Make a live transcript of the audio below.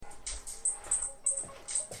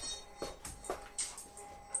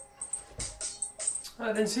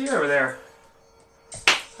I didn't see you over there.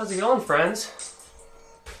 How's it going, friends?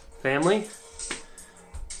 Family?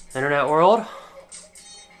 Internet world?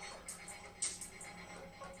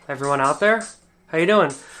 Everyone out there? How you doing?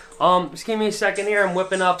 Just give me a second here. I'm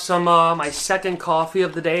whipping up some my second coffee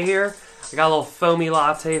of the day here. I got a little foamy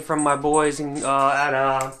latte from my boys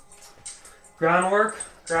at Groundwork.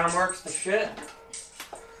 Groundwork's the shit.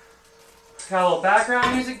 Got a little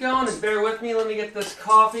background music going. Just bear with me. Let me get this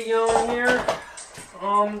coffee going here.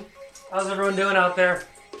 How's everyone doing out there?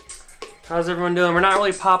 How's everyone doing? We're not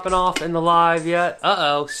really popping off in the live yet.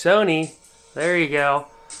 Uh-oh, Sony. There you go.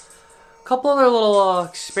 A couple other little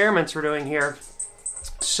experiments we're doing here.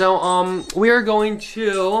 So, we are going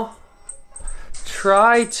to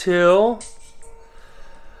try to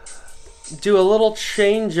do a little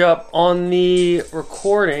change up on the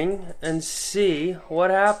recording and see what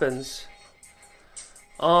happens.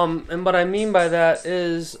 And what I mean by that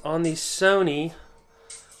is on the Sony,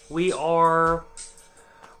 we're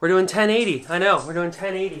doing 1080. I know, we're doing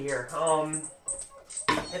 1080 here.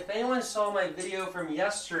 If anyone saw my video from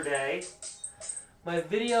yesterday,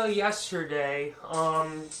 ended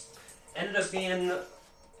up being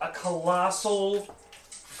a colossal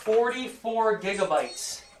 44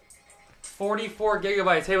 gigabytes. 44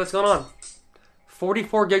 gigabytes. Hey, what's going on?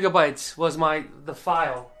 44 gigabytes was the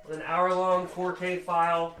file. An hour-long 4K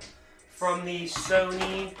file from the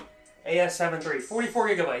Sony a7 III. 44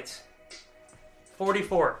 gigabytes.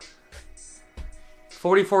 44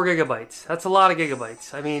 gigabytes. That's a lot of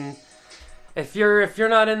gigabytes. I mean, if you're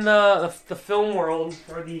not in the film world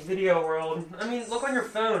or the video world, I mean, look on your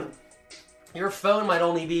phone. Your phone might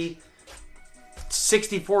only be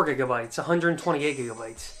 64 gigabytes, 128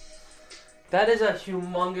 gigabytes. That is a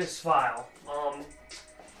humongous file.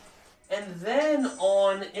 And then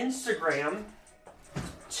on Instagram,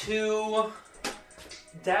 to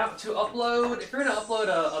upload, if you're going to upload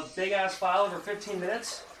a big ass file over 15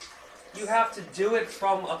 minutes, you have to do it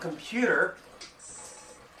from a computer.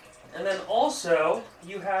 And then also,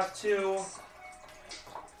 you have to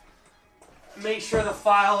make sure the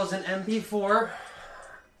file is an MP4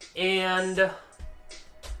 and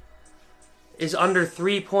is under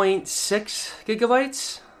 3.6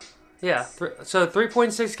 gigabytes. Yeah, so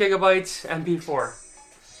 3.6 gigabytes MP4.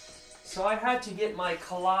 So I had to get my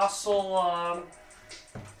colossal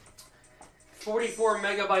 44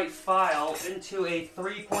 megabyte file into a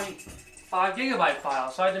 3.5 gigabyte file.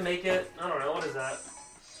 So I had to make it, I don't know, what is that?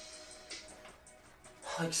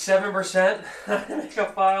 Like 7%. I had to make a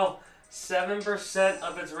file 7%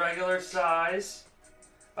 of its regular size.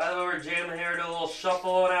 By the way, we're jamming here to a little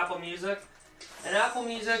shuffle on Apple Music. And Apple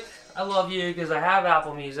Music, I love you because I have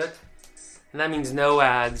Apple Music. And that means no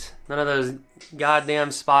ads. None of those goddamn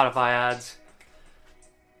Spotify ads.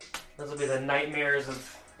 Those will be the nightmares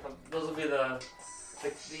those will be the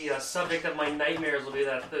subject of my nightmares will be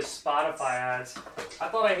those Spotify ads. I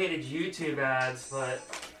thought I hated YouTube ads, but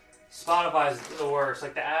Spotify's the worst.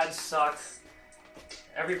 Like, the ads suck.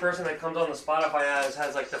 Every person that comes on the Spotify ads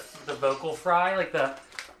has like the vocal fry, like the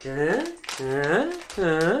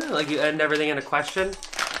like you end everything in a question.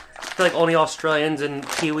 I feel like only Australians and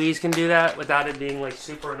Kiwis can do that without it being like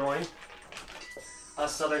super annoying.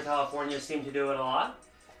 Us Southern Californians seem to do it a lot.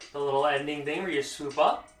 The little ending thing where you swoop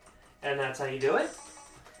up, and that's how you do it.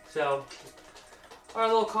 So, our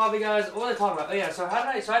little coffee guys, what are they talking about? Oh yeah, so I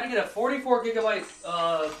had to get a 44 gigabyte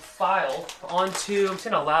file onto, I'm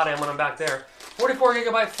saying how loud I am when I'm back there. 44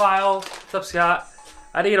 gigabyte file, what's up Scott?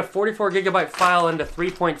 I had to get a 44 gigabyte file into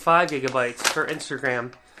 3.5 gigabytes for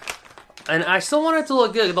Instagram. And I still want it to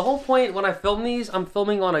look good. The whole point when I film these, I'm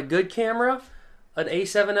filming on a good camera, an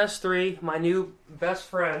A7S III, my new best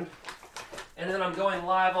friend. And then I'm going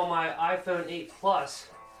live on my iPhone 8 Plus,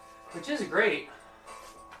 which is great.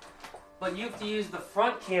 But you have to use the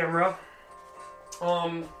front camera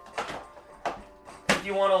if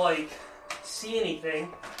you want to like see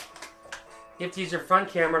anything. You have to use your front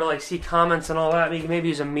camera to like see comments and all that. You can maybe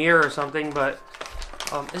use a mirror or something, but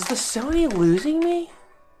is the Sony losing me?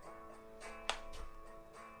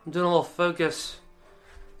 I'm doing a little focus.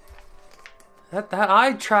 That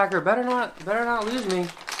eye tracker better not lose me.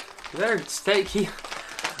 You better keep.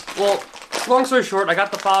 Well, long story short, I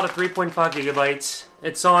got the file to 3.5 gigabytes.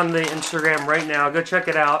 It's on the Instagram right now. Go check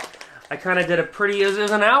it out. I kind of did it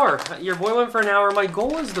was an hour. Your boy went for an hour. My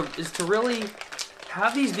goal is to really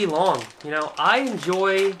have these be long. You know, I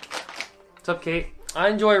enjoy. What's up, Kate? I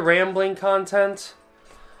enjoy rambling content.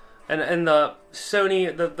 And the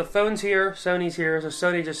Sony, the phone's here, Sony's here. So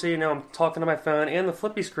Sony, just so you know, I'm talking to my phone and the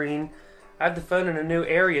flippy screen. I have the phone in a new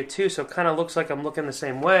area too, so it kind of looks like I'm looking the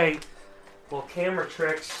same way. Little camera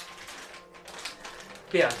tricks.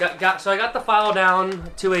 But yeah, so I got the file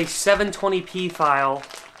down to a 720p file,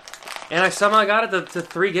 and I somehow got it to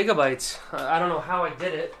 3 gigabytes. I don't know how I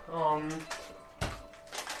did it.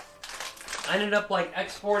 I ended up like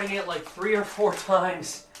exporting it like 3 or 4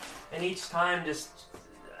 times, and each time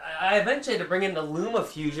I eventually had to bring in the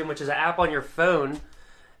LumaFusion, which is an app on your phone,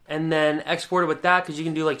 and then export it with that because you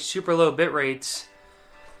can do like super low bit rates.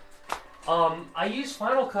 I use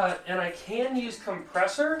Final Cut, and I can use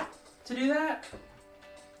Compressor to do that.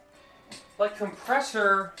 Like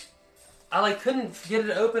Compressor, I like couldn't get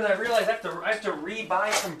it open. I realized I have to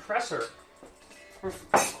re-buy Compressor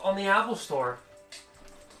on the Apple Store.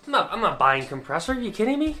 I'm not buying Compressor. Are you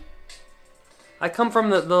kidding me? I come from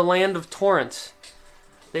the land of torrents,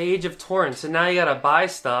 the age of torrents, and now you gotta buy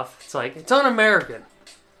stuff. It's like, it's un-American.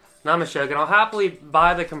 No, I'm just joking. I'll happily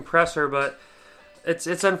buy the Compressor, but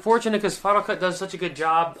it's unfortunate because Final Cut does such a good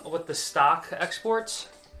job with the stock exports.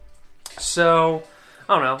 So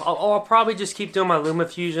I don't know. I'll probably just keep doing my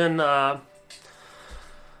LumaFusion.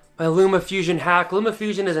 My LumaFusion hack.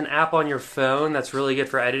 LumaFusion is an app on your phone that's really good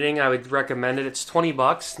for editing. I would recommend it. It's $20,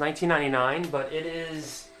 $19.99, but it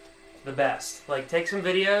is the best. Like, take some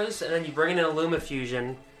videos and then you bring it in a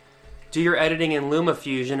LumaFusion, do your editing in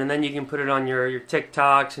LumaFusion, and then you can put it on your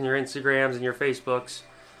TikToks and your Instagrams and your Facebooks.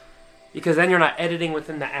 Because then you're not editing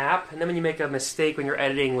within the app, and then when you make a mistake when you're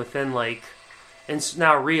editing within like, and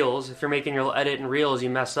now Reels, if you're making your edit in Reels, you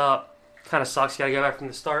mess up. Kind of sucks. You gotta go back from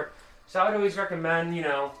the start. So I would always recommend,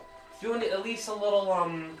 doing at least a little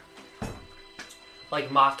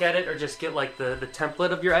like mock edit, or just get like the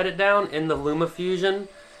template of your edit down in the LumaFusion,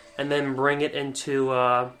 and then bring it into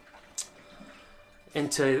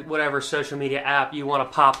whatever social media app you want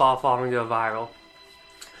to pop off on and go viral.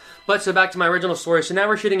 But so back to my original story. So now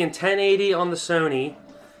we're shooting in 1080 on the Sony,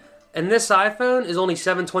 and this iPhone is only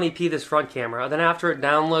 720p, this front camera. Then after it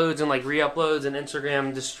downloads and like re-uploads and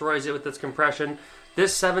Instagram destroys it with its compression,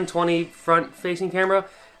 this 720 front-facing camera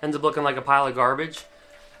ends up looking like a pile of garbage.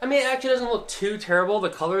 I mean, it actually doesn't look too terrible. The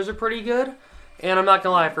colors are pretty good. And I'm not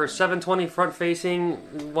gonna lie, for a 720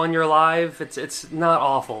 front-facing, when you're live, it's not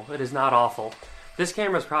awful. It is not awful. This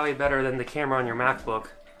camera is probably better than the camera on your MacBook,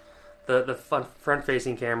 the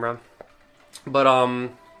front-facing camera. But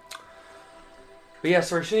yeah,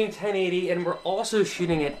 so we're shooting 1080, and we're also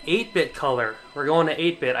shooting at 8-bit color. We're going to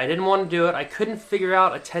 8-bit. I didn't want to do it. I couldn't figure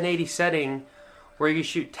out a 1080 setting where you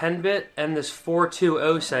shoot 10-bit and this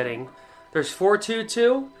 420 setting. There's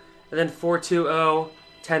 422 and then 420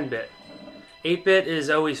 10-bit. 8-bit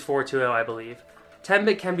is always 420, I believe.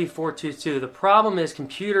 10-bit can be 422. The problem is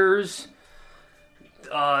computers,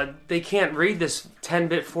 they can't read this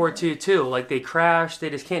 10-bit 422. Like, they crash,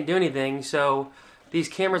 they just can't do anything. So these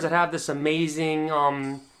cameras that have this amazing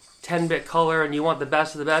 10-bit color, and you want the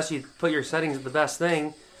best of the best, you put your settings at the best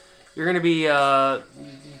thing, you're gonna be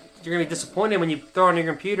disappointed when you throw it on your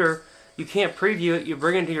computer. You can't preview it. You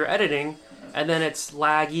bring it into your editing, and then it's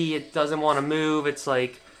laggy. It doesn't want to move. It's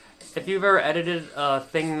like, if you've ever edited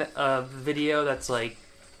a video that's like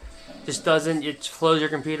just doesn't, it slows your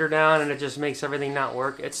computer down and it just makes everything not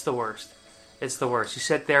work. It's the worst. It's the worst. You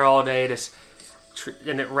sit there all day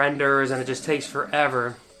and it renders and it just takes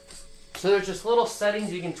forever. So there's just little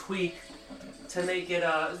settings you can tweak to make it.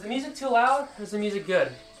 Is the music too loud? Or is the music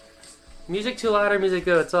good? Music too loud or music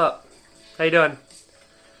good? What's up? How you doing?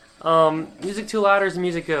 Music too loud or is the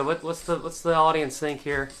music good? What's the audience think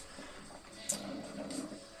here?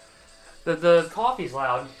 The coffee's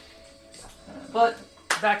loud. But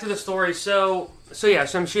back to the story. So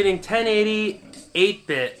I'm shooting 1080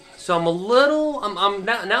 8-bit. So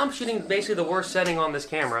now I'm shooting basically the worst setting on this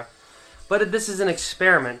camera. But this is an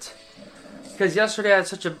experiment. Because yesterday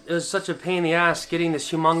it was such a pain in the ass getting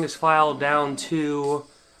this humongous file down to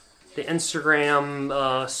the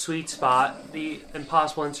Instagram sweet spot, the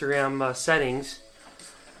impossible Instagram settings,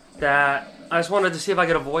 that I just wanted to see if I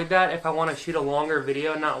could avoid that if I want to shoot a longer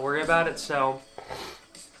video and not worry about it. So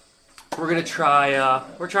we're gonna try.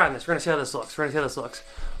 We're trying this. We're gonna see how this looks.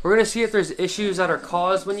 We're gonna see if there's issues that are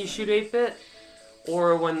caused when you shoot 8-bit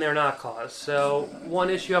or when they're not caused. So one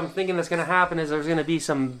issue I'm thinking that's gonna happen is there's gonna be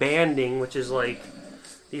some banding, which is like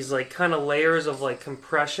these like kind of layers of like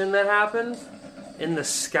compression that happen in the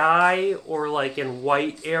sky or like in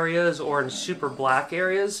white areas or in super black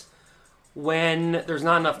areas when there's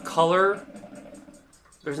not enough color,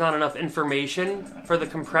 there's not enough information for the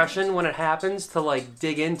compression when it happens to like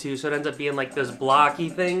dig into, so it ends up being like those blocky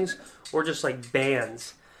things or just like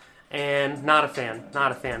bands. And not a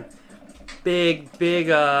fan. Big,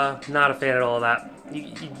 not a fan at all of that.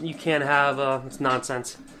 You can't have, it's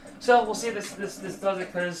nonsense. So we'll see if this does it,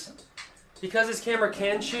 because this camera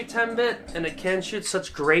can shoot 10-bit and it can shoot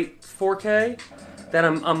such great 4K, that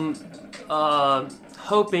I'm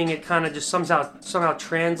hoping it kind of just somehow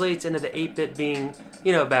translates into the 8-bit being,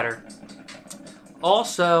 better.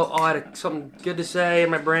 Also, I had something good to say in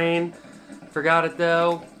my brain. Forgot it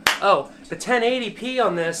though. Oh, the 1080p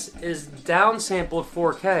on this is downsampled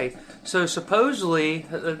 4K. So supposedly,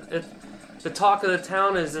 the talk of the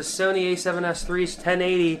town is the Sony a7S III's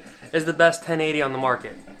 1080 is the best 1080 on the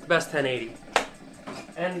market. Best 1080.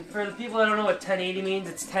 And for the people that don't know what 1080 means,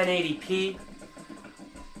 it's 1080p.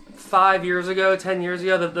 10 years ago,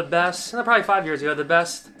 the best, probably 5 years ago, the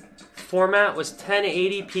best format was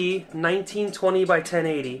 1080p, 1920 by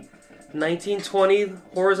 1080. 1920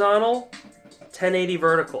 horizontal, 1080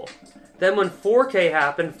 vertical. Then when 4K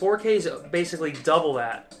happened, 4K is basically double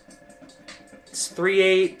that. It's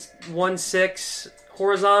 3816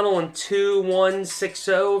 horizontal and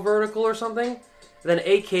 2160 vertical or something. Then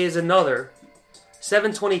 8K is another.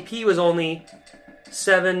 720p was only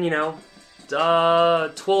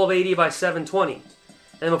 1280 by 720.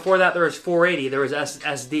 And before that there was 480, there was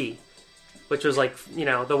SD, which was like,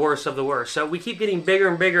 the worst of the worst. So we keep getting bigger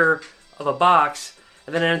and bigger of a box,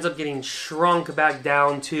 and then it ends up getting shrunk back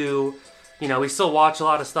down to, we still watch a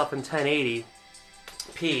lot of stuff in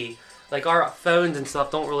 1080p. Like our phones and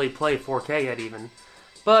stuff don't really play 4K yet even.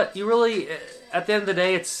 But you really, at the end of the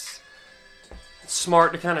day, it's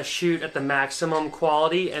smart to kind of shoot at the maximum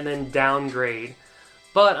quality and then downgrade.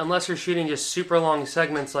 But unless you're shooting just super long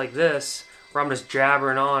segments like this, where I'm just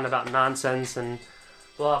jabbering on about nonsense and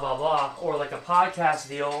blah, blah, blah, or like a podcast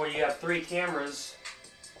deal where you have 3 cameras,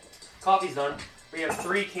 coffee's done, where you have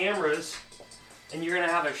 3 cameras and you're going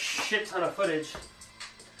to have a shit ton of footage,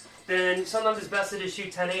 then sometimes it's best to just shoot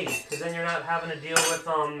 1080, because then you're not having to deal with,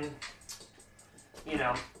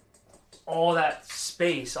 all that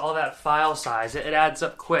space, all that file size. It adds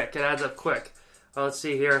up quick. Well, let's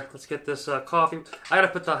see here. Let's get this coffee. I gotta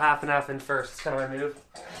put the half and half in first. It's kind of my move.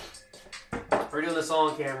 We're doing this all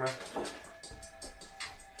on camera.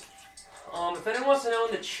 If anyone wants to know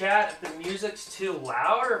in the chat if the music's too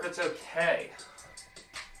loud or if it's okay.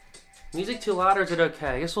 Music too loud or is it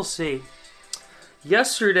okay? I guess we'll see.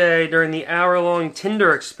 Yesterday, during the hour-long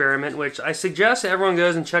Tinder experiment, which I suggest everyone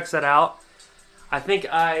goes and checks that out. I think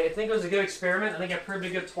it was a good experiment. I think I proved a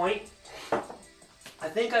good point. I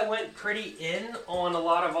think I went pretty in on a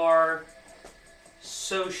lot of our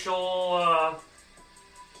social,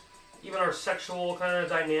 even our sexual kind of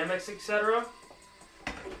dynamics, etc.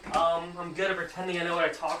 I'm good at pretending I know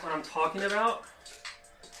what I'm talking about.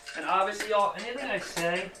 And obviously, y'all, anything I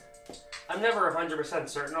say, I'm never 100%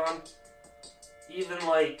 certain on. Even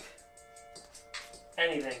like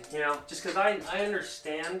anything, just because I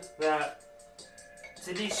understand that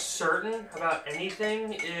to be certain about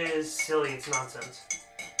anything is silly, it's nonsense.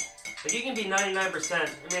 Like you can be 99%,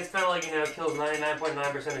 it's kind of like, it kills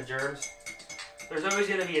 99.9% of germs. There's always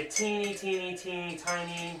going to be a teeny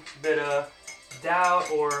tiny bit of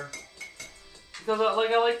doubt, or, because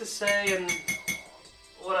like I like to say, and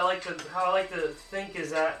how I like to think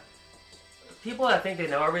is that people that think they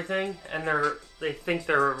know everything, and they think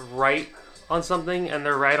they're right on something, and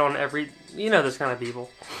they're right on every, this kind of people.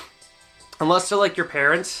 Unless they're like your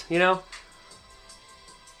parents,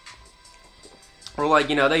 or like,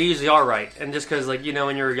 they usually are right. And just because, like,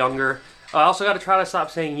 when you're younger, I also got to try to stop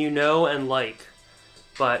saying and like.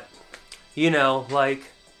 But, like,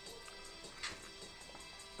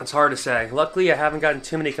 it's hard to say. Luckily, I haven't gotten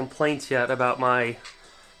too many complaints yet about my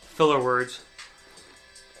filler words.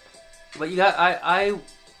 But I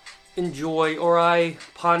enjoy, or I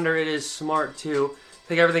ponder it is smart to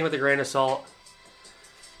take everything with a grain of salt.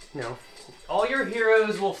 All your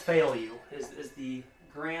heroes will fail you, is the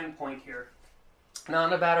grand point here. Not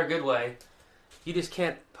in a bad or good way. You just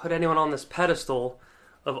can't put anyone on this pedestal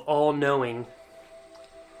of all-knowing.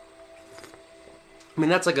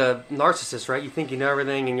 That's like a narcissist, right? You think you know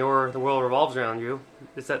everything and the world revolves around you.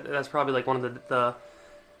 That's probably like one of the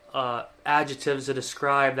adjectives to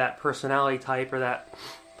describe that personality type or that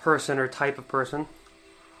person or type of person.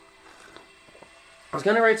 I was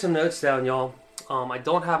going to write some notes down, y'all. I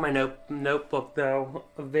don't have my notebook, though,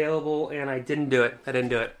 available, and I didn't do it. I didn't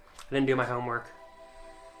do my homework.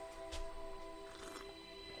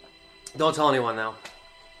 Don't tell anyone, though.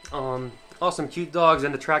 Awesome cute dogs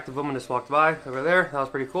and attractive woman just walked by over there. That was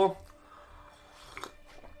pretty cool.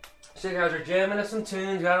 So you guys are jamming to some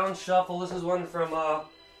tunes. Got on shuffle. This is one from,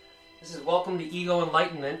 this is Welcome to Ego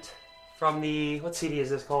Enlightenment from what CD is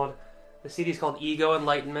this called? The CD is called Ego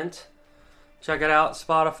Enlightenment. Check it out,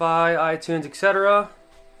 Spotify, iTunes, etc.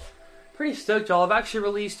 Pretty stoked, y'all. I've actually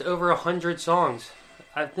released over 100 songs.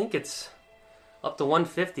 I think it's up to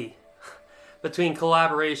 150. between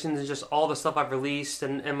collaborations and just all the stuff I've released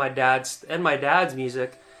and my dad's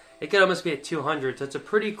music, it could almost be at 200. So it's a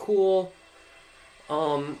pretty cool.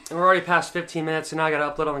 And we're already past 15 minutes, and now I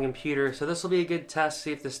got to upload on the computer. So this will be a good test.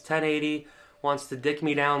 See if this 1080 wants to dick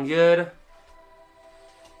me down good,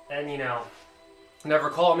 and never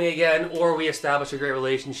call me again, or we establish a great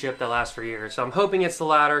relationship that lasts for years. So I'm hoping it's the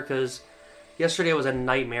latter, because yesterday was a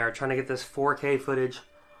nightmare trying to get this 4K footage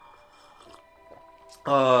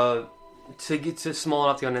to get to small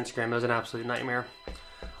enough to go on Instagram. It was an absolute nightmare.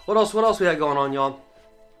 What else we got going on, y'all?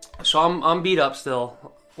 So I'm beat up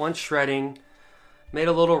still. Went shredding. Made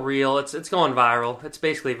a little reel. It's going viral. It's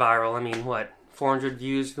basically viral. I mean, what? 400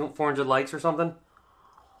 views, 400 likes or something?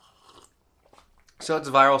 So it's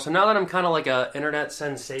viral. So now that I'm kind of like a internet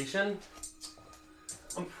sensation,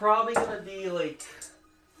 I'm probably going to be like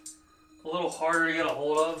a little harder to get a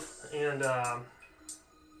hold of. And,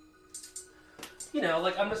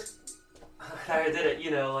 like I'm just... I did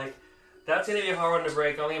it, like that's going to be a hard one to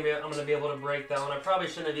break. I'm going to be able to break that one. I probably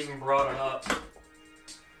shouldn't have even brought it up.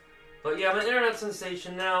 But yeah, I'm an internet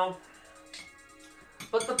sensation now.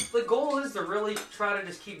 But the goal is to really try to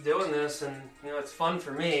just keep doing this, and it's fun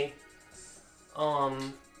for me. I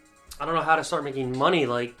don't know how to start making money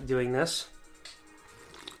like doing this.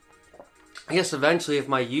 I guess eventually, if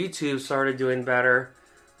my YouTube started doing better,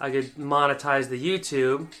 I could monetize the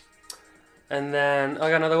YouTube. And then I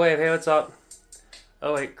got another wave. Hey, what's up?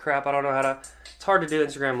 Oh wait, crap! I don't know how to. It's hard to do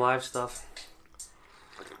Instagram live stuff.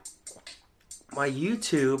 My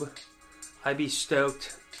YouTube, I'd be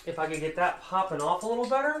stoked if I could get that popping off a little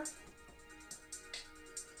better.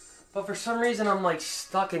 But for some reason I'm like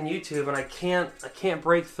stuck in YouTube and I can't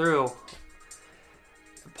break through.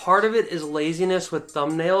 Part of it is laziness with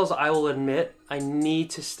thumbnails, I will admit. I need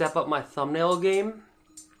to step up my thumbnail game.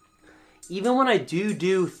 Even when I do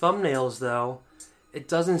thumbnails though, it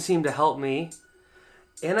doesn't seem to help me.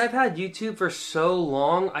 And I've had YouTube for so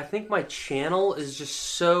long, I think my channel is just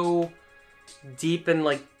so deep in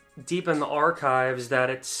the archives that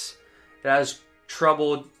it has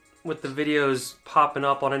trouble with the videos popping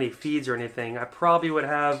up on any feeds or anything. I probably would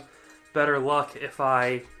have better luck if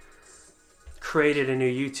I created a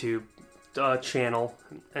new YouTube channel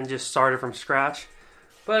and just started from scratch.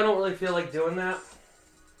 But I don't really feel like doing that.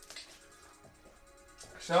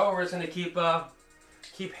 So we're just going to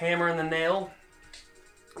keep hammering the nail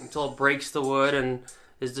until it breaks the wood and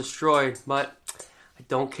is destroyed. But I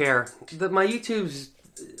don't care. My YouTube's,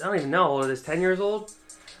 I don't even know how old it is, 10 years old?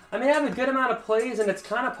 I mean, I have a good amount of plays and it's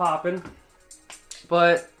kind of popping,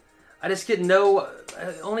 but I just I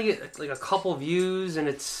only get like a couple views, and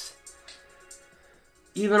it's,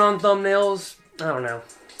 even on thumbnails, I don't know.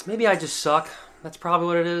 Maybe I just suck. That's probably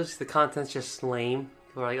what it is. The content's just lame.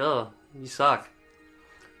 People are like, oh, you suck.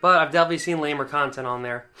 But I've definitely seen lamer content on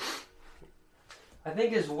there. I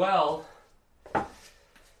think as well,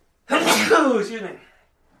 excuse me.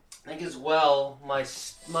 I think as well,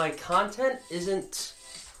 my content isn't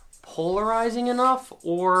polarizing enough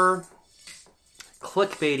or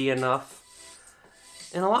clickbaity enough,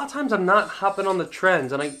 and a lot of times I'm not hopping on the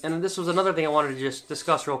trends. And this was another thing I wanted to just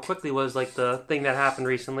discuss real quickly, was like the thing that happened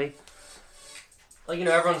recently. Like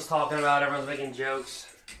everyone's talking about, everyone's making jokes,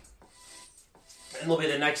 and there'll be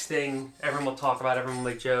the next thing everyone will talk about, everyone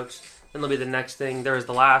will make jokes, and there'll be the next thing. There's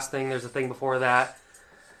the last thing. There's the thing before that.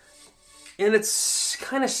 And it's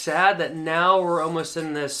kind of sad that now we're almost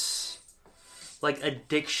in this like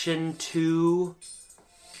addiction to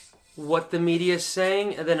what the media is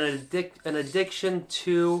saying, and then an addiction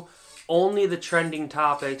to only the trending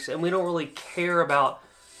topics, and we don't really care about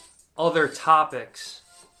other topics.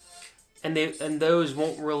 And those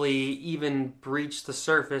won't really even breach the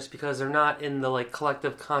surface because they're not in the like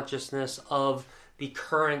collective consciousness of the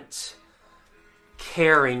current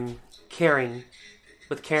caring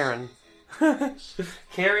with Karen.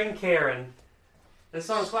 Caring Karen. This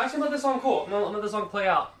song's cool. Actually, let this song cool. Let this song play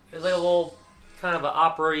out. There's like a little kind of an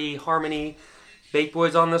opera-y harmony. Baked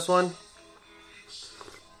Boys on this one.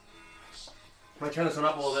 Might turn this one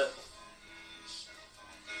up a little bit.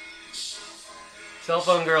 Cell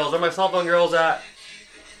phone girls. Where are my cell phone girls at?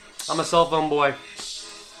 I'm a cell phone boy.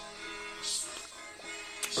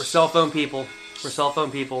 We're cell phone people.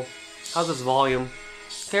 How's this volume?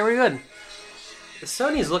 Okay, we're good. The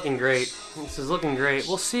Sony's looking great. This is looking great.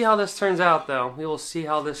 We'll see how this turns out, though. We will see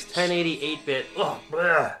how this 1080 8-bit... Ugh,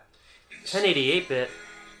 bleh. 1080 8-bit.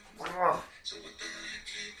 I'm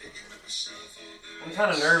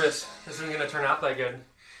kind of nervous. This isn't going to turn out that good.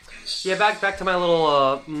 Yeah, back to my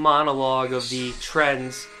little monologue of the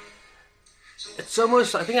trends. It's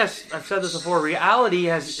almost... I think I've said this before. Reality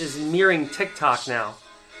is mirroring TikTok now.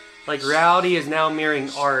 Like, reality is now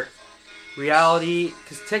mirroring art. reality,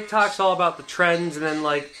 because TikTok's all about the trends, and then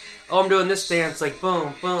like, oh, I'm doing this dance, like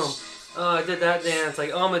boom, boom. Oh, I did that dance,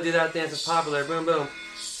 like, oh, I'm gonna do that dance, it's popular, boom, boom.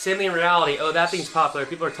 Same thing in reality. Oh, that thing's popular.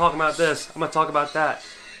 People are talking about this. I'm gonna talk about that.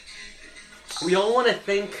 We all want to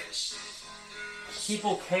think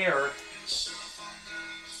people care,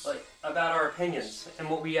 like, about our opinions and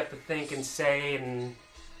what we have to think and say, and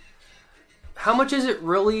how much is it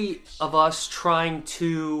really of us trying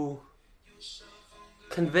to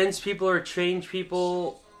convince people or change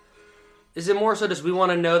people? Is it more so just we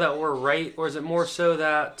want to know that we're right, or is it more so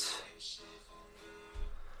that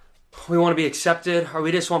we want to be accepted, or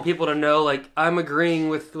we just want people to know, like, I'm agreeing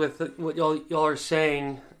with what y'all are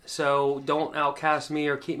saying, so don't outcast me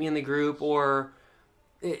or keep me in the group, or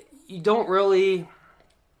you don't really.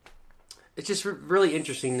 It's just really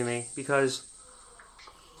interesting to me, because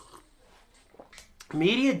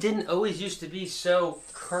media didn't always used to be so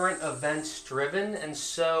current events driven and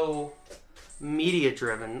so media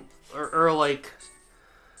driven, or like,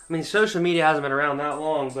 I mean, social media hasn't been around that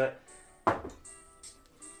long, but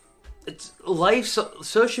it's life.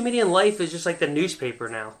 Social media and life is just like the newspaper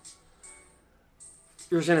now.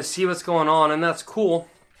 You're just gonna see what's going on, and that's cool,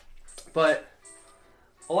 but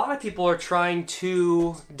a lot of people are trying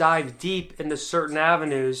to dive deep into certain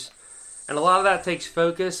avenues, and a lot of that takes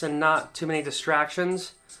focus and not too many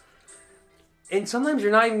distractions. And sometimes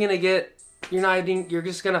you're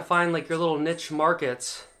just gonna find like your little niche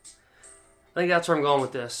markets. I think that's where I'm going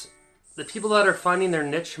with this. The people that are finding their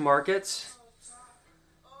niche markets,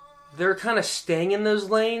 they're kind of staying in those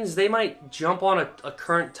lanes. They might jump on a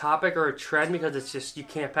current topic or a trend because it's just, you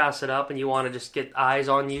can't pass it up and you want to just get eyes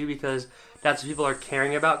on you because that's what people are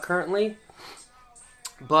caring about currently.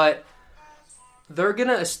 But they're going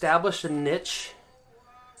to establish a niche,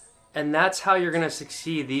 and that's how you're going to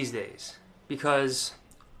succeed these days. Because,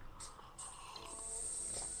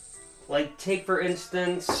 like, take for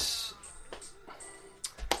instance,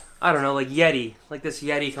 I don't know, like Yeti, like this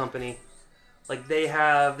Yeti company. Like, they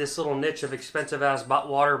have this little niche of expensive-ass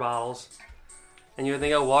water bottles. And you would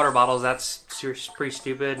think, oh, water bottles, that's pretty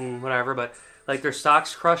stupid and whatever. But, like, their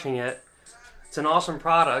stock's crushing it. It's an awesome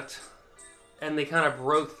product. And they kind of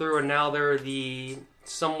broke through, and now they're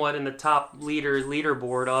somewhat in the top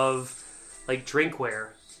leaderboard of, like,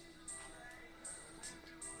 drinkware.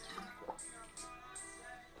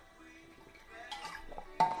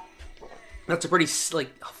 That's a pretty,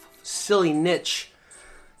 like, silly niche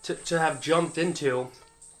to have jumped into,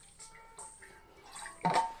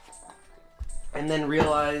 and then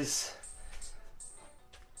realize,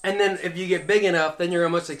 and then if you get big enough, then you're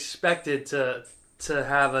almost expected to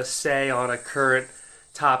have a say on a current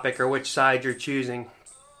topic or which side you're choosing.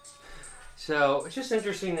 So it's just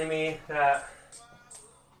interesting to me that,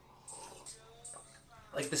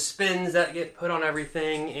 like, the spins that get put on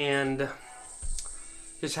everything, and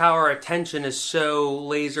just how our attention is so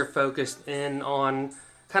laser focused in on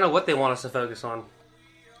kind of what they want us to focus on.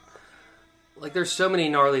 Like, there's so many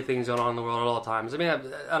gnarly things going on in the world at all times. I mean,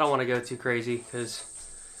 I don't want to go too crazy, because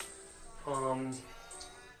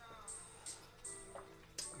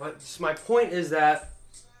but just my point is that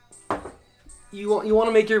you want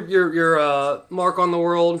to make your mark on the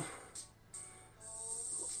world.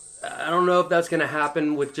 I don't know if that's going to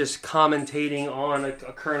happen with just commentating on a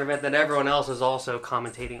current event that everyone else is also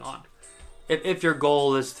commentating on. If your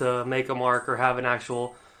goal is to make a mark or have an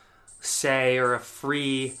actual say or a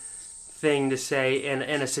free thing to say in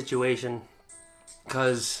a situation,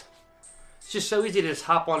 because it's just so easy to just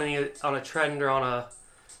hop on a trend or on a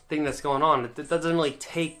thing that's going on. It doesn't really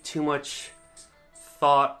take too much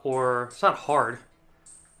thought, or it's not hard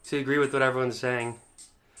to agree with what everyone's saying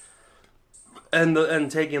and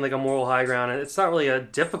taking like a moral high ground. And it's not really a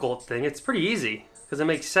difficult thing. It's pretty easy because it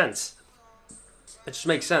makes sense. It just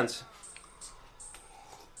makes sense.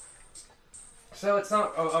 So it's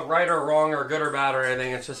not a right or wrong or good or bad or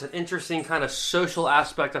anything. It's just an interesting kind of social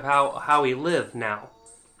aspect of how we live now.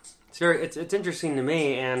 It's interesting to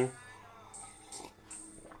me, and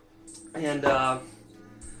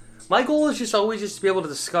my goal is just always just to be able to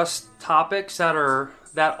discuss topics that are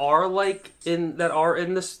in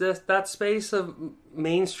this that space of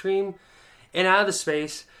mainstream and out of the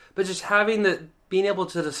space, but just being able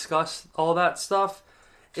to discuss all that stuff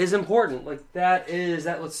is important. Like, that's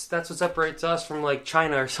what separates us from, like,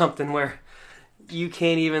 China or something, where you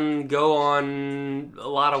can't even go on a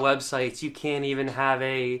lot of websites. You can't even have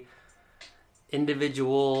a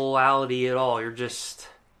individuality at all. You're just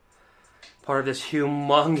part of this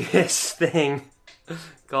humongous thing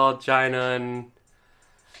called China, and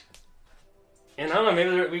I don't know,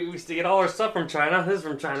 maybe we used to get all our stuff from China. This is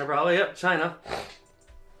from China, probably. Yep, China.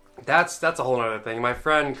 that's a whole other thing. My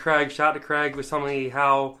friend Craig, shout out to Craig, was telling me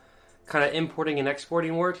how kind of importing and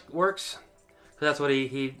exporting works. So that's what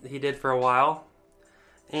he did for a while.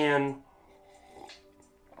 And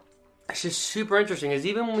it's just super interesting, is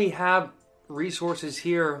even when we have resources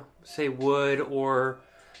here, say wood or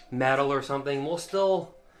metal or something, we'll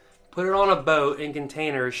still put it on a boat in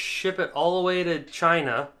containers, ship it all the way to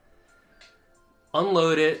China,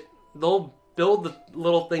 unload it. They'll build the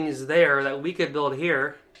little things there that we could build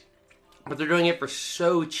here, but they're doing it for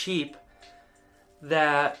so cheap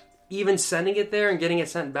that even sending it there and getting it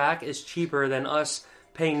sent back is cheaper than us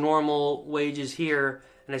paying normal wages here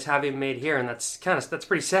and just having it made here. And that's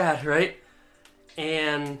pretty sad, right?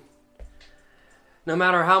 And no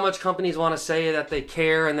matter how much companies want to say that they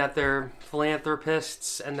care and that they're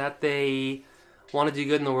philanthropists and that they want to do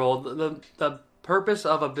good in the world, the purpose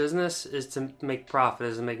of a business is to make profit,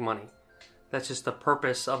 is to make money. That's just the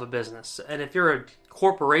purpose of a business. And if you're a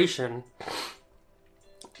corporation,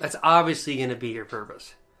 that's obviously going to be your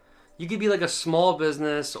purpose. You could be like a small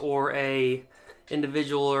business or a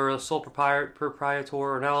individual or a sole proprietor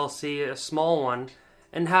or an LLC, a small one,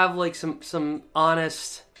 and have like some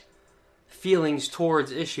honest feelings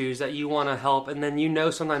towards issues that you want to help, and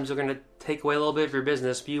then sometimes they're going to take away a little bit of your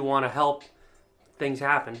business, but you want to help things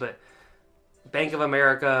happen. But Bank of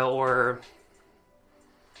America or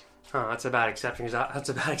that's a bad exception, that's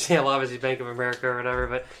a bad example, obviously Bank of America or whatever,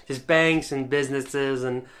 but just banks and businesses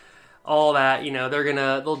and all that,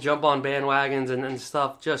 they'll jump on bandwagons and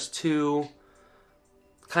stuff just to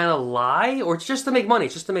kind of lie, or just to make money.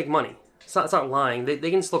 It's just to make money. It's not lying. They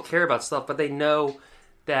can still care about stuff, but they know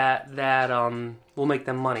that will make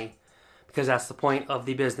them money, because that's the point of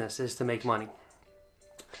the business, is to make money.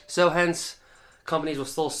 So hence, companies will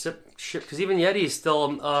still ship, because even Yeti is still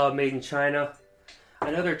made in China. I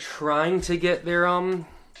know they're trying to get their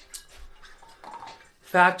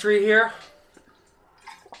factory here,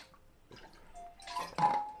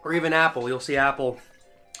 or even Apple. You'll see Apple,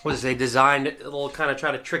 designed. They'll kind of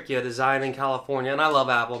try to trick you, design in California. And I love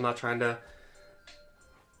Apple. I'm not trying to,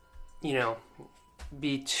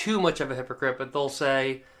 be too much of a hypocrite, but they'll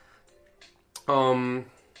say, designed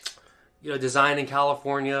in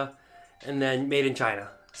California and then made in China.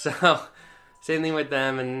 So same thing with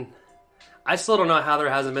them. And I still don't know how there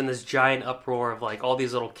hasn't been this giant uproar of like all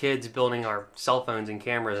these little kids building our cell phones and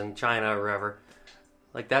cameras in China or wherever.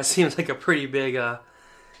 Like that seems like a pretty big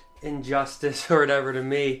injustice or whatever to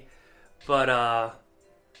me. But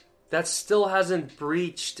that still hasn't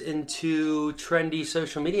breached into trendy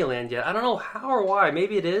social media land yet. I don't know how or why.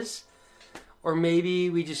 Maybe it is. Or maybe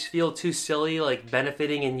we just feel too silly, like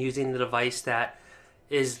benefiting and using the device that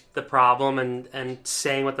is the problem and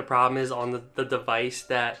saying what the problem is on the device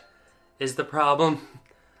that is the problem.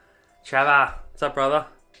 Chava, what's up, brother?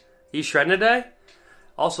 You shredding today?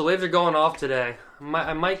 Also, waves are going off today.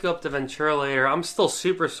 I might go up to Ventura later. I'm still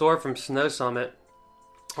super sore from Snow Summit.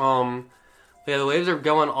 Yeah, the waves are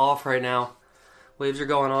going off right now. Waves are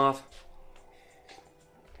going off.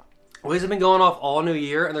 Waves have been going off all New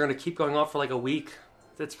Year, and they're going to keep going off for like a week.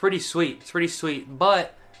 It's pretty sweet. It's pretty sweet.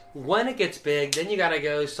 But when it gets big, then you got to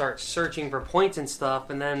go start searching for points and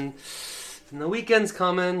stuff. And then the weekend's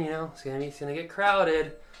coming, it's going to get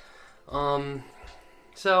crowded.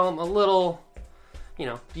 So I'm a little,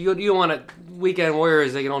 you want to, weekend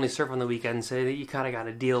warriors, they can only surf on the weekend, so that you kind of got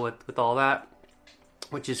to deal with all that,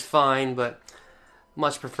 which is fine, but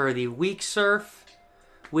much prefer the weekday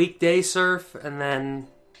surf, and then,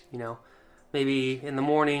 maybe in the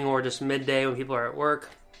morning or just midday when people are at work.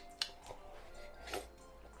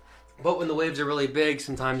 But when the waves are really big,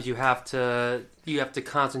 sometimes you have to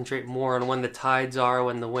concentrate more on when the tides are,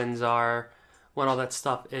 when the winds are, when all that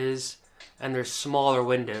stuff is, and there's smaller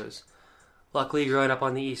windows. Luckily, growing up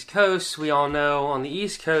on the East Coast, we all know on the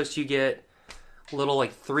East Coast you get little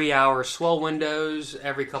like 3-hour swell windows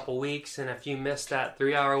every couple weeks, and if you miss that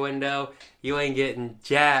 3-hour window, you ain't getting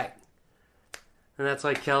jack. And that's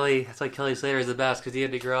why Kelly Slater is the best, because he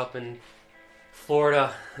had to grow up in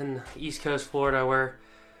Florida, in East Coast Florida, where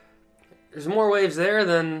there's more waves there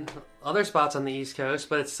than other spots on the East Coast,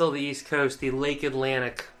 but it's still the East Coast, the Lake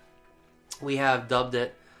Atlantic. We have dubbed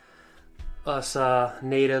it, us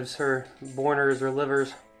natives, or borners, or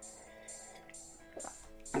livers.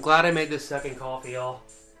 I'm glad I made this second coffee, y'all.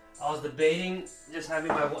 I was debating just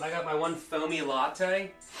having I got my one foamy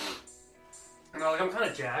latte. And I'm kind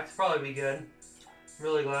of jacked. Probably be good. I'm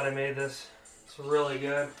really glad I made this. It's really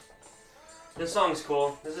good. This song's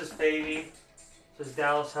cool. This is Favy. This is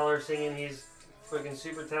Dallas Heller singing. He's freaking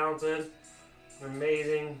super talented. An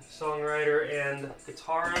amazing songwriter and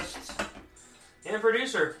guitarist. And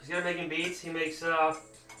producer. He's good at making beats. He makes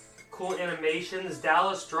cool animations.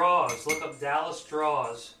 Dallas Draws. Look up Dallas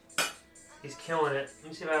Draws. He's killing it. Let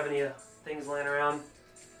me see if I have any things laying around.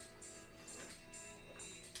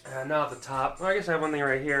 Not at the top. Well, I guess I have one thing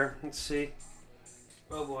right here. Let's see.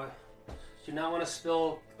 Oh boy. Do not want to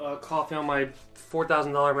spill coffee on my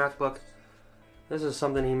 $4,000 MacBook. This is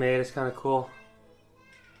something he made. It's kind of cool.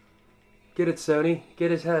 Get it, Sony. Get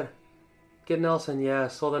his head. Get Nelson,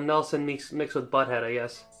 yes. Well, the Nelson mixed with Butthead, I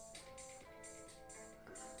guess.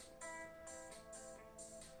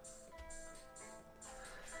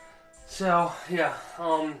 So, yeah.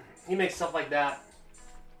 He makes stuff like that.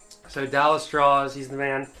 So, Dallas Draws. He's the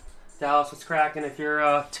man. Dallas, what's cracking? If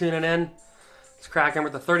you're tuning in, it's cracking. We're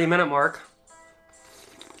at the 30-minute mark.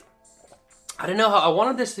 I didn't know how... I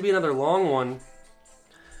wanted this to be another long one.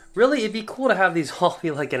 Really, it'd be cool to have these all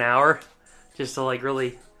be like an hour. Just to like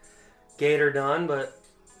really get her done. But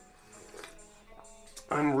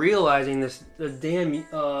I'm realizing the damn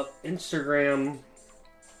Instagram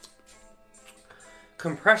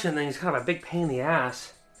compression thing is kind of a big pain in the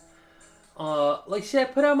ass. Like see, I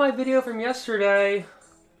put out my video from yesterday.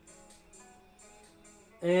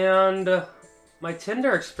 And my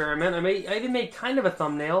Tinder experiment. I even made kind of a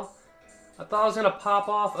thumbnail. I thought I was going to pop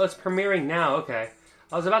off. Oh, it's premiering now. Okay.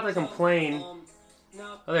 I was about to complain.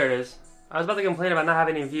 No. Oh, there it is. I was about to complain about not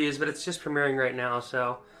having any views, but it's just premiering right now,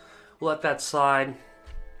 so we'll let that slide.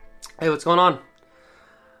 Hey, what's going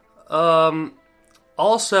on?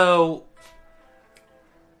 Also,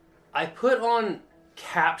 I put on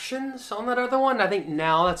captions on that other one. I think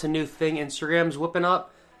now that's a new thing Instagram's whipping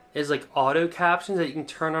up, is like auto captions that you can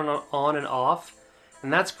turn on and off.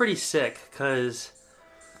 And that's pretty sick, because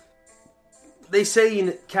they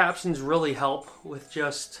say captions really help with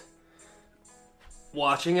just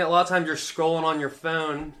watching it. A lot of times you're scrolling on your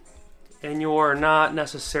phone and you're not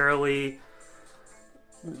necessarily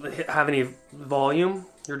have any volume.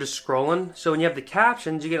 You're just scrolling. So when you have the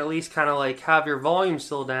captions, you can at least kind of like have your volume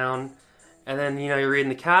still down, and then you're reading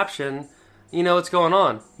the caption, you know what's going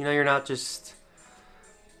on. You're not just,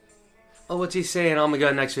 oh, what's he saying? I'm gonna go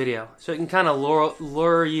to the next video. So it can kind of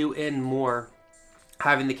lure you in more.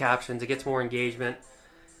 Having the captions, it gets more engagement.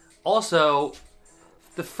 Also,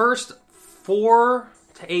 the first 4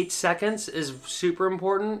 to 8 seconds is super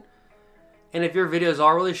important. And if your videos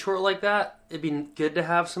are really short like that, it'd be good to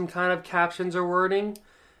have some kind of captions or wording.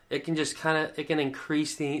 It can just it can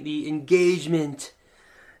increase the engagement.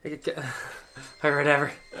 Or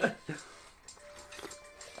whatever.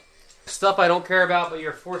 Stuff I don't care about, but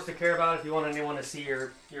you're forced to care about if you want anyone to see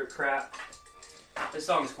your crap. This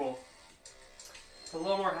song's cool. A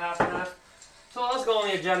little more half-and-half. So let's go on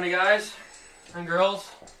the agenda, guys and girls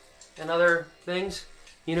and other things.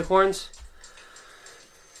 Unicorns.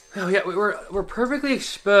 Oh yeah, we're perfectly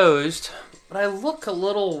exposed, but I look a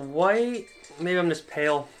little white. Maybe I'm just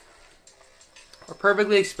pale. We're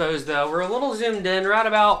perfectly exposed though. We're a little zoomed in. We're at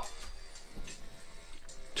about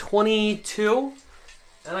 22,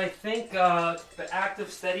 and I think the active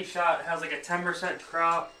steady shot has like a 10%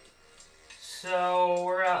 crop. So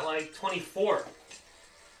we're at like 24.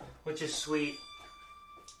 Which is sweet.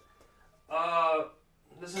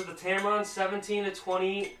 This is the Tamron 17 to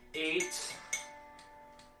 28.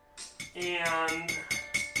 And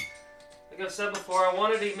like I've said before, I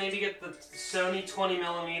wanted to maybe get the Sony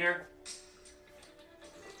 20mm.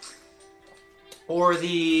 Or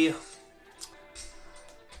the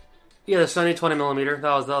Sony 20mm.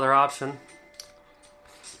 That was the other option.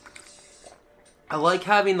 I like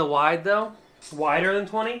having the wide though. Wider than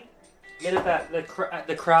 20. Made it that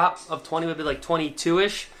the crop of 20 would be like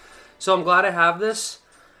 22-ish. So I'm glad I have this.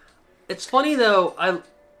 It's funny though,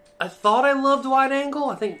 I thought I loved wide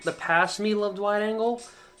angle. I think the past me loved wide angle.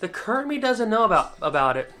 The current me doesn't know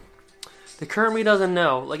about it. The current me doesn't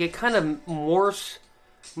know. Like it kind of morphs.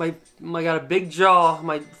 I got a big jaw.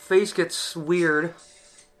 My face gets weird.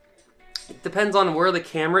 It depends on where the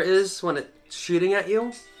camera is when it's shooting at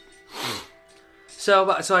you. So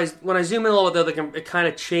when I zoom in a little bit, though, it kind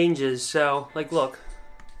of changes. So, like, look.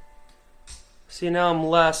 See, now I'm a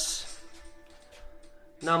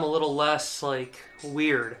little less, like,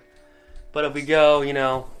 weird. But if we go,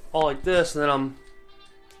 all like this, and then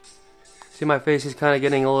see my face is kind of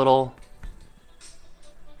getting a little,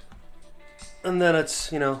 and then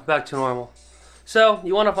it's, back to normal. So,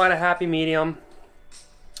 you want to find a happy medium.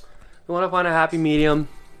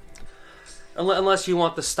 Unless you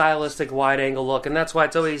want the stylistic wide-angle look. And that's why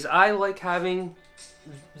it's always... I like having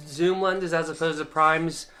zoom lenses as opposed to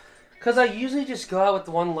primes. Because I usually just go out with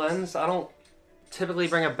one lens. I don't typically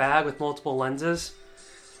bring a bag with multiple lenses.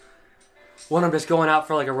 When I'm just going out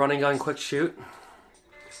for like a running gun quick shoot.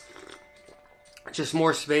 Just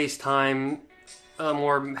more space, time,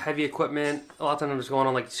 more heavy equipment. A lot of times I'm just going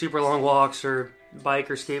on like super long walks or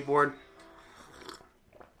bike or skateboard.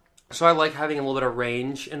 So I like having a little bit of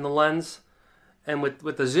range in the lens. And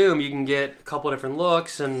with the zoom, you can get a couple different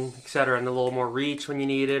looks and etc. And a little more reach when you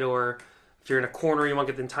need it. Or if you're in a corner, you want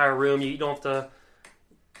to get the entire room. You don't have to,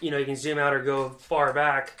 you can zoom out or go far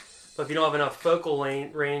back. But if you don't have enough focal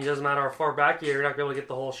range, doesn't matter how far back you're not going to be able to get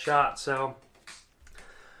the whole shot. So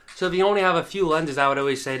if you only have a few lenses, I would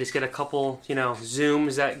always say just get a couple,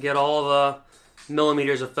 zooms that get all the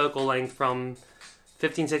millimeters of focal length from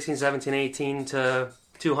 15, 16, 17, 18 to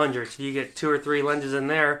 200. So you get 2 or 3 lenses in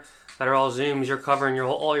there that are all zooms. You're covering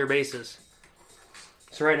all your bases.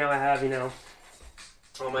 So right now I have,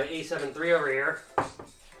 my A7 III over here,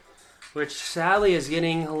 which sadly is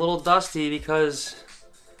getting a little dusty because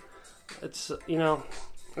it's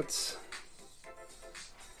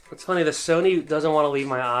funny, the Sony doesn't want to leave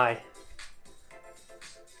my eye.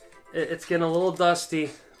 It's getting a little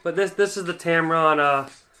dusty, but this is the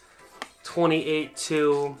Tamron 28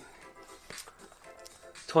 to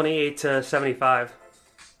 75,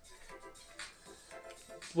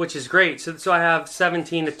 which is great. So I have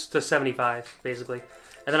 17 to 75 basically,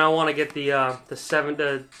 and then I want to get the 7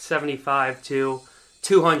 to 75 to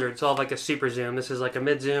 200. So I'll have like a super zoom. This is like a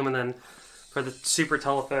mid zoom, and then for the super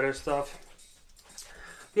telephoto stuff.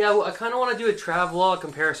 Yeah, I kind of want to do a travelog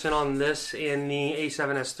comparison on this and the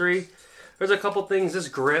A7S III. There's a couple things. This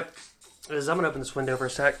grip is, I'm going to open this window for a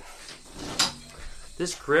sec.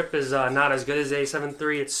 This grip is not as good as the A7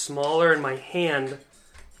 III. It's smaller in my hand. You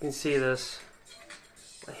can see this.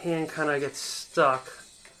 My hand kind of gets stuck.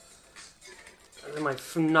 And then my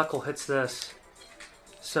knuckle hits this.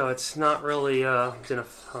 So it's not really, So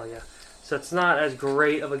it's not as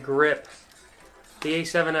great of a grip. The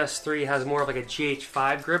A7S III has more of like a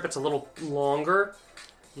GH5 grip. It's a little longer.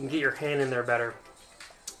 You can get your hand in there better.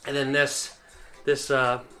 And then this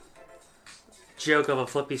joke of a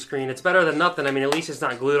flippy screen. It's better than nothing. I mean, at least it's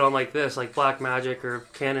not glued on like this, like Blackmagic or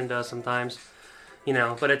Canon does sometimes.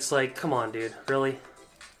 But it's like, come on, dude, really?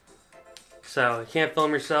 So you can't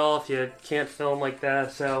film yourself. You can't film like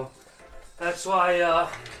that. So that's why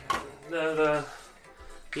you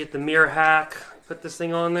get the mirror hack. Put this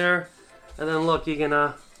thing on there. And then look, you can,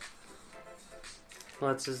 well,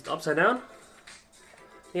 it's just upside down?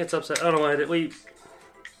 I think it's upside, I don't know why I did,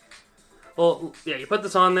 well, yeah, you put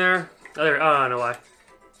this on there. Oh, there, I don't know why.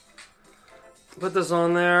 Put this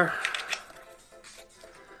on there.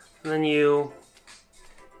 And then you,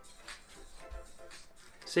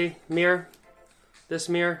 see, mirror, this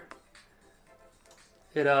mirror.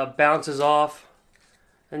 It bounces off,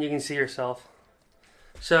 and you can see yourself.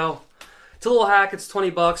 So, it's a little hack. It's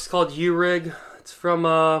 $20. It's called U-Rig. It's from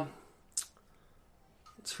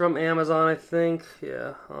Amazon, I think.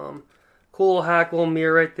 Yeah. Cool little hack, little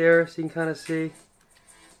mirror right there, so you can kind of see.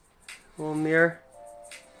 Little mirror.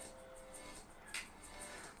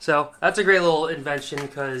 So that's a great little invention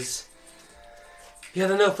because yeah,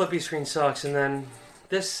 the no flippy screen sucks. And then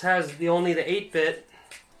this has only the 8-bit,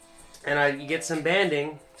 and you get some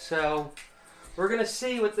banding. So we're gonna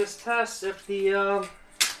see with this test if the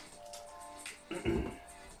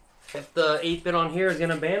 8-bit on here is going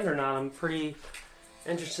to band or not. I'm pretty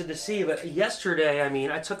interested to see. But yesterday, I mean,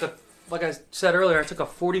 like I said earlier, I took a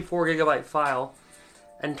 44 gigabyte file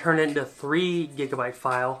and turned it into a 3 gigabyte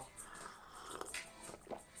file.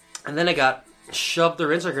 And then it got shoved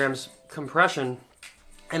through Instagram's compression,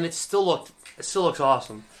 and it still looks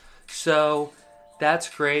awesome. So that's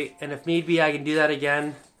great. And if need be, I can do that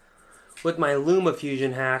again with my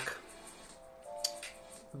LumaFusion hack.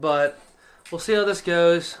 But we'll see how this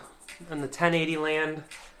goes in the 1080 land.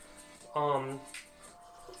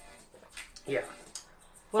 Yeah.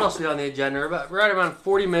 What else we got on the agenda? We're at around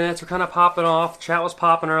 40 minutes. We're kind of popping off. Chat was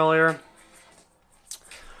popping earlier.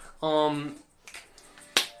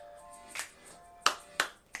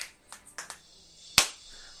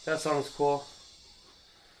 That sounds cool.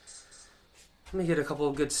 Let me get a couple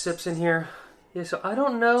of good sips in here. Yeah, so I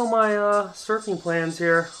don't know my surfing plans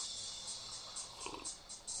here.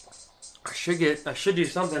 I should do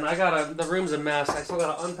something. The room's a mess. I still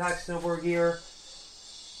gotta unpack snowboard gear.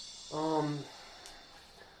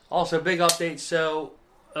 Also, big update. So,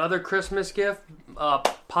 another Christmas gift.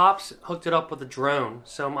 Pops hooked it up with a drone.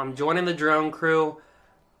 So I'm joining the drone crew.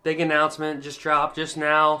 Big announcement just dropped just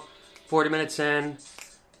now. 40 minutes in.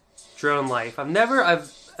 Drone life.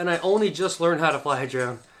 And I only just learned how to fly a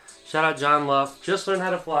drone. Shout out John Luff. Just learned how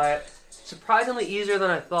to fly it. Surprisingly easier than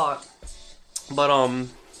I thought. But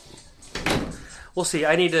we'll see.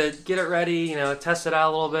 I need to get it ready, test it out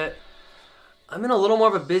a little bit. I'm in a little more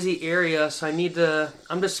of a busy area, so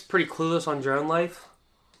I'm just pretty clueless on drone life.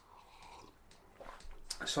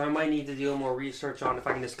 So I might need to do more research on if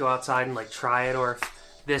I can just go outside and like try it, or if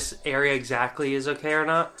this area exactly is okay or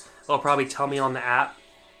not. It'll probably tell me on the app.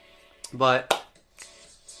 But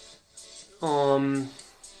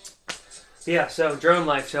yeah, so drone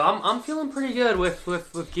life. So I'm feeling pretty good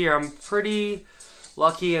with gear. I'm pretty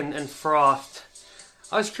lucky and frothed.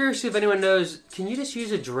 I was curious if anyone knows, can you just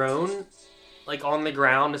use a drone like on the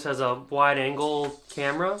ground just as a wide angle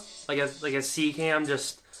camera? Like a C cam,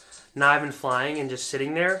 just not even flying and just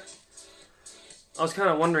sitting there? I was kind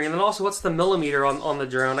of wondering. And then also, what's the millimeter on the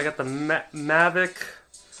drone? I got the Mavic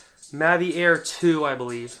Air 2, I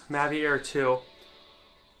believe. Mavic Air 2.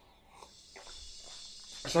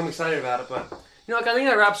 So I'm excited about it, but you know, I think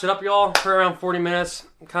that wraps it up, y'all. For around 40 minutes,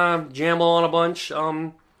 kind of jamble on a bunch.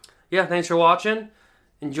 Yeah, thanks for watching.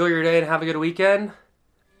 Enjoy your day and have a good weekend.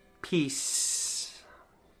 Peace.